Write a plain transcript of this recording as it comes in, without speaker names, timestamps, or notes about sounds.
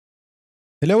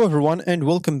Hello everyone and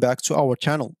welcome back to our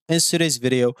channel. In today's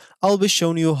video, I'll be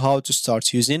showing you how to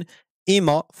start using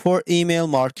Ema for email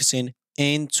marketing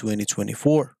in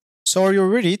 2024. So are you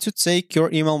ready to take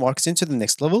your email marketing to the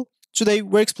next level? Today,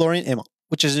 we're exploring Ema,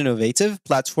 which is an innovative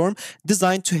platform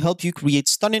designed to help you create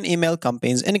stunning email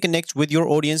campaigns and connect with your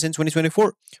audience in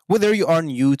 2024. Whether you are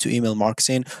new to email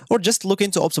marketing or just looking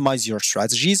to optimize your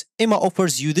strategies, Ema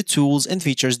offers you the tools and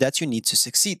features that you need to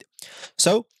succeed.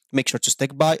 So, make sure to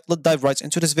stick by. Let's dive right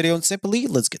into this video and simply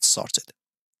let's get started.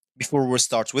 Before we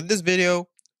start with this video,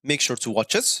 make sure to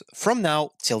watch us from now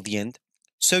till the end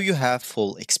so you have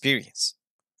full experience.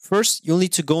 First, you'll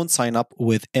need to go and sign up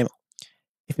with Ema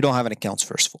if you don't have an account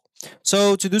first of all.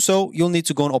 So to do so, you'll need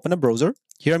to go and open a browser.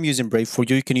 Here I'm using Brave. For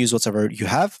you can use whatever you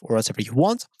have or whatever you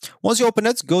want. Once you open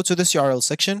it, go to this URL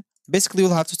section. Basically,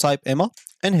 you'll have to type Ema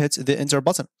and hit the enter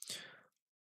button.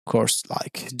 Of course,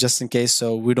 like just in case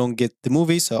so we don't get the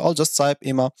movie, so I'll just type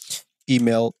Ema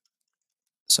email.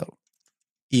 So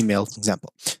email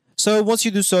example. So once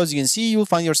you do so, as you can see, you'll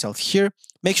find yourself here.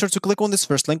 Make sure to click on this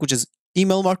first link, which is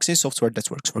email marketing software that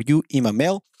works for you, Ema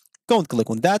Mail. Go and click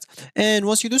on that. And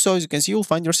once you do so, as you can see, you'll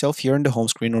find yourself here in the home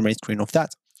screen or main screen of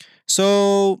that.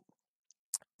 So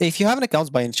if you have an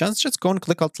account by any chance, just go and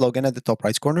click on login at the top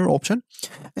right corner option.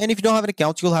 And if you don't have an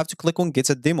account, you'll have to click on get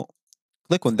a demo.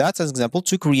 Click on that as an example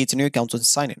to create a new account and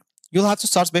sign in. You'll have to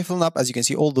start by filling up, as you can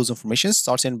see, all those information,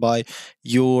 starting by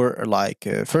your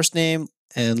first name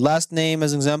and last name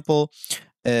as an example,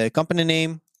 company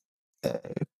name, uh,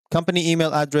 company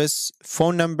email address,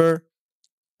 phone number,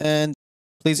 and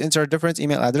please enter a different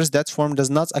email address. That form does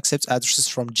not accept addresses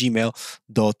from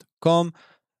gmail.com.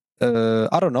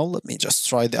 I don't know. Let me just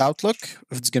try the Outlook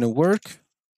if it's going to work.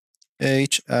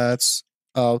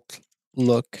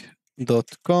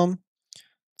 h@outlook.com.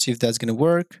 See if that's going to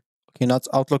work. Okay, not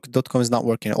outlook.com is not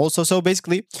working also. So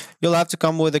basically, you'll have to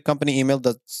come with a company email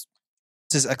that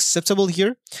is acceptable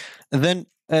here. And then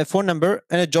a phone number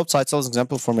and a job title. As an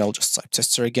example, for me, I'll just type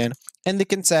tester again. And the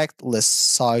contact list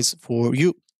size for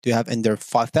you. Do you have in there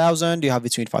 5,000? Do you have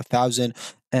between 5,000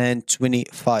 and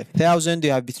 25,000? Do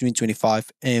you have between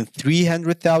 25 and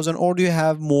 300,000? Or do you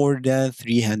have more than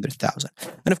 300,000?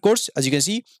 And of course, as you can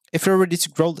see, if you're ready to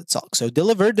grow, let's talk. So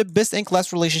deliver the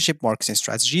best-in-class relationship marketing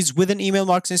strategies with an email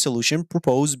marketing solution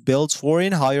proposed, built for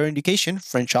in higher education,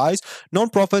 franchise,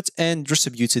 nonprofit, and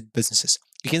distributed businesses.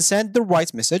 You can send the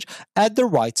right message at the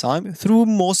right time through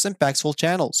most impactful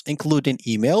channels, including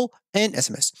email and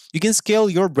SMS. You can scale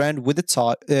your brand with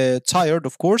a tiered,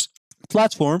 of course,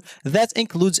 platform that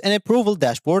includes an approval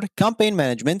dashboard, campaign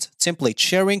management, template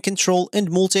sharing control, and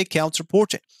multi-account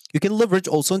reporting. You can leverage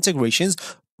also integrations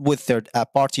with third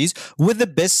app parties with the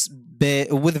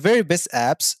very best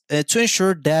apps to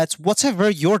ensure that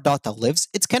whatever your data lives,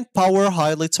 it can power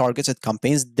highly targeted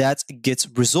campaigns that get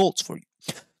results for you.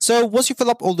 So once you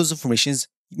fill up all those informations,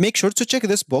 make sure to check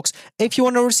this box if you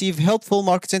want to receive helpful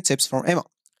marketing tips from Ema.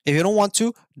 If you don't want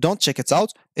to, don't check it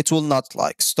out. It will not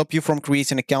stop you from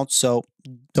creating an account, so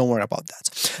don't worry about that.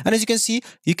 And as you can see,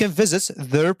 you can visit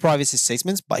their privacy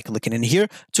statements by clicking in here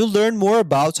to learn more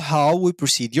about how we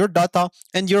proceed your data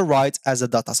and your rights as a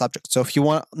data subject. So if you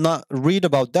want to read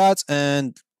about that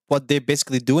and what they're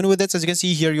basically doing with it, as you can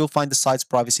see here, you'll find the site's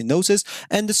privacy notice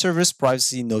and the service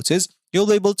privacy notice. You'll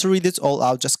be able to read it all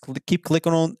out. Just keep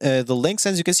clicking on the links,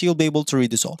 and as you can see, you'll be able to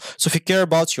read this all. So if you care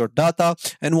about your data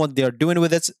and what they're doing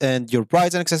with it and your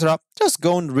rights and etc., just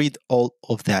go and read all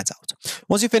of that out.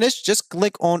 Once you finish, just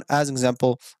click on as an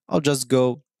example. I'll just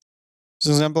go. As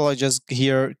an example, I just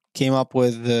here came up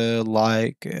with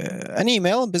an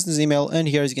email, business email, and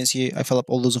here as you can see, I fill up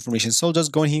all those information. So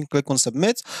just go in here and click on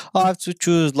submit. I have to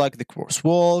choose like the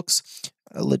crosswalks.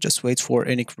 Let's just wait for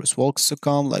any crosswalks to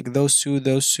come, like those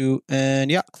two,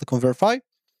 and yeah, click on verify.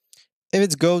 If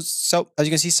it goes, so as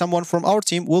you can see, someone from our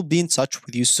team will be in touch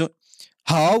with you soon.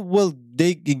 How will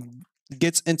they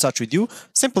get in touch with you?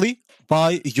 Simply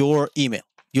by your email.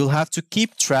 You'll have to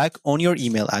keep track on your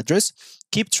email address,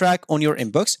 keep track on your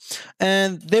inbox,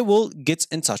 and they will get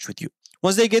in touch with you.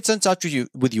 Once they get in touch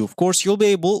with you, of course, you'll be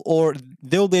able, or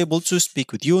they'll be able to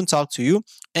speak with you and talk to you,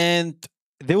 and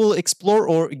they will explore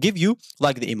or give you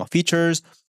like the Ema features,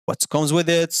 what comes with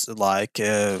it,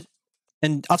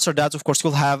 and after that, of course,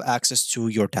 you'll have access to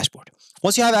your dashboard.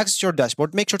 Once you have access to your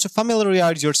dashboard, make sure to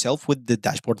familiarize yourself with the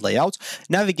dashboard layout,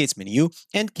 navigate menu,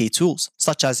 and key tools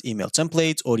such as email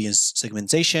templates, audience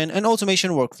segmentation, and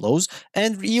automation workflows,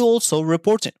 and you also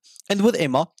reporting. And with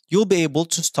Ema, you'll be able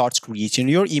to start creating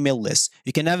your email list.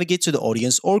 You can navigate to the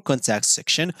audience or contact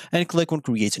section and click on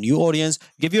create a new audience,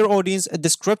 give your audience a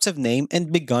descriptive name,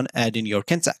 and begin adding your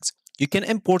contacts. You can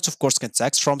import, of course,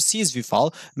 contacts from CSV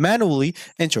file, manually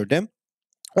enter them,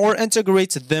 or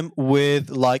integrate them with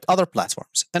like other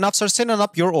platforms. And after setting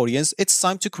up your audience, it's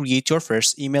time to create your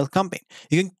first email campaign.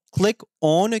 You can click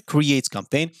on create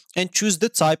campaign and choose the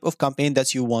type of campaign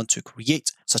that you want to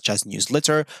create, such as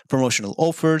newsletter, promotional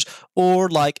offers, or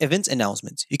like event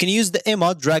announcements. You can use the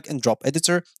Emma drag and drop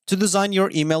editor to design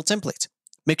your email template.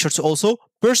 Make sure to also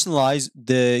personalize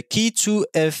the key to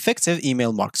effective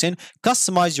email marketing,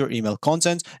 customize your email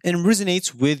content, and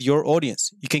resonate with your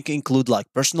audience. You can include like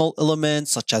personal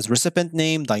elements such as recipient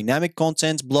name, dynamic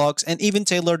content, blogs, and even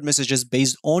tailored messages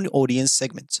based on audience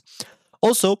segments.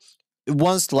 Also,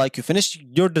 once like you finish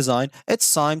your design,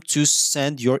 it's time to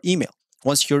send your email.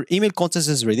 Once your email content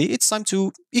is ready, it's time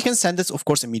to you can send it of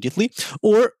course immediately,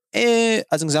 or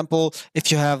as an example,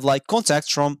 if you have like contacts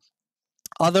from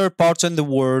other parts in the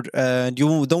world and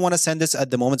you don't want to send this at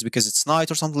the moment because it's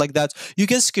night or something like that, you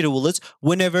can schedule it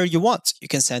whenever you want. You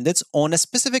can send it on a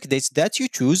specific date that you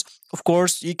choose. Of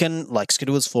course, you can like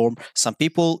schedule it for some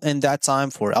people in that time,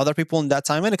 for other people in that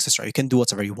time, and etc. You can do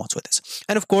whatever you want with this.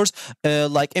 And of course,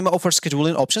 like Email offers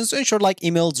scheduling options to ensure like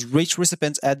emails reach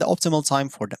recipients at the optimal time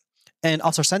for them. And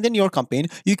after sending your campaign,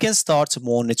 you can start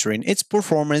monitoring its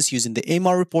performance using the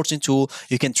AMR reporting tool.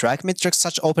 You can track metrics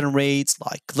such open rates,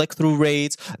 like click-through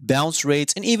rates, bounce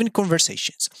rates, and even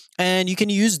conversations. And you can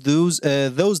use those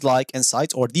like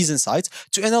insights or these insights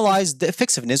to analyze the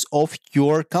effectiveness of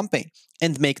your campaign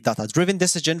and make data-driven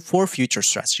decision for future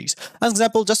strategies. As an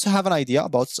example, just to have an idea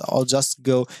about, I'll just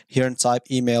go here and type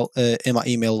email in my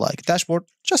email like dashboard.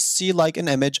 Just see like an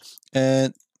image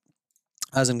and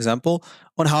as an example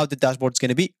on how the dashboard is going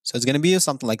to be. So it's going to be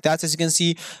something like that, as you can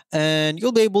see, and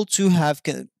you'll be able to have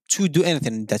to do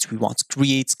anything that we want.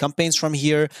 Create campaigns from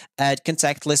here, add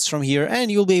contact lists from here, and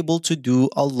you'll be able to do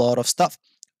a lot of stuff.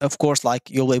 Of course,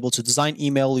 like you'll be able to design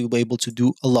email, you'll be able to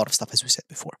do a lot of stuff as we said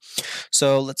before.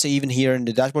 So let's say even here in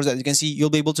the dashboard, as you can see,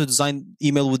 you'll be able to design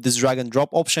email with this drag and drop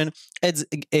option. It's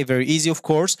a very easy, of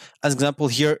course. As an example,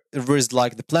 here there's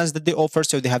like the plans that they offer.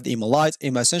 So they have the email Lite,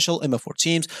 email Essential, email for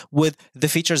Teams with the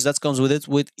features that comes with it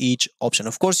with each option.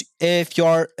 Of course, if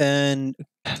you're an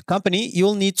company,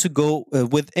 you'll need to go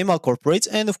with email corporate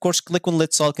and of course click on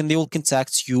Let's Talk and they will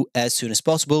contact you as soon as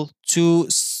possible to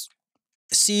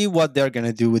see what they're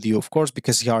gonna do with you, of course,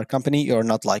 because you are a company, you're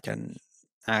not like an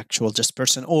actual just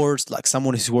person or like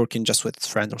someone who's working just with a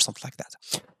friend or something like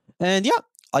that. And yeah,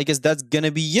 I guess that's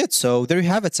gonna be it. So there you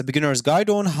have it. It's a beginner's guide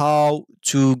on how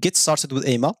to get started with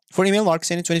AMA for email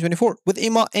marketing in 2024. With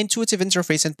AMA intuitive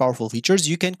interface and powerful features,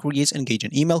 you can create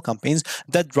engaging email campaigns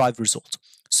that drive results.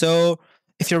 So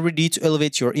if you're ready to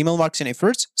elevate your email marketing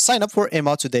efforts, sign up for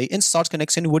AMA today and start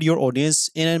connecting with your audience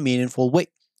in a meaningful way.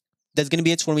 That's going to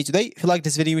be it for me today. If you like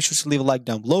this video, make sure to leave a like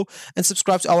down below and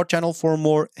subscribe to our channel for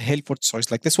more helpful stories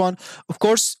like this one. Of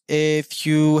course, if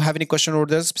you have any question or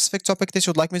there's a specific topic that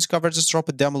you would like me to cover, just drop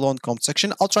it down below in the comment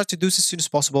section. I'll try to do this as soon as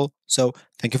possible. So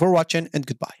thank you for watching and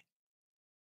goodbye.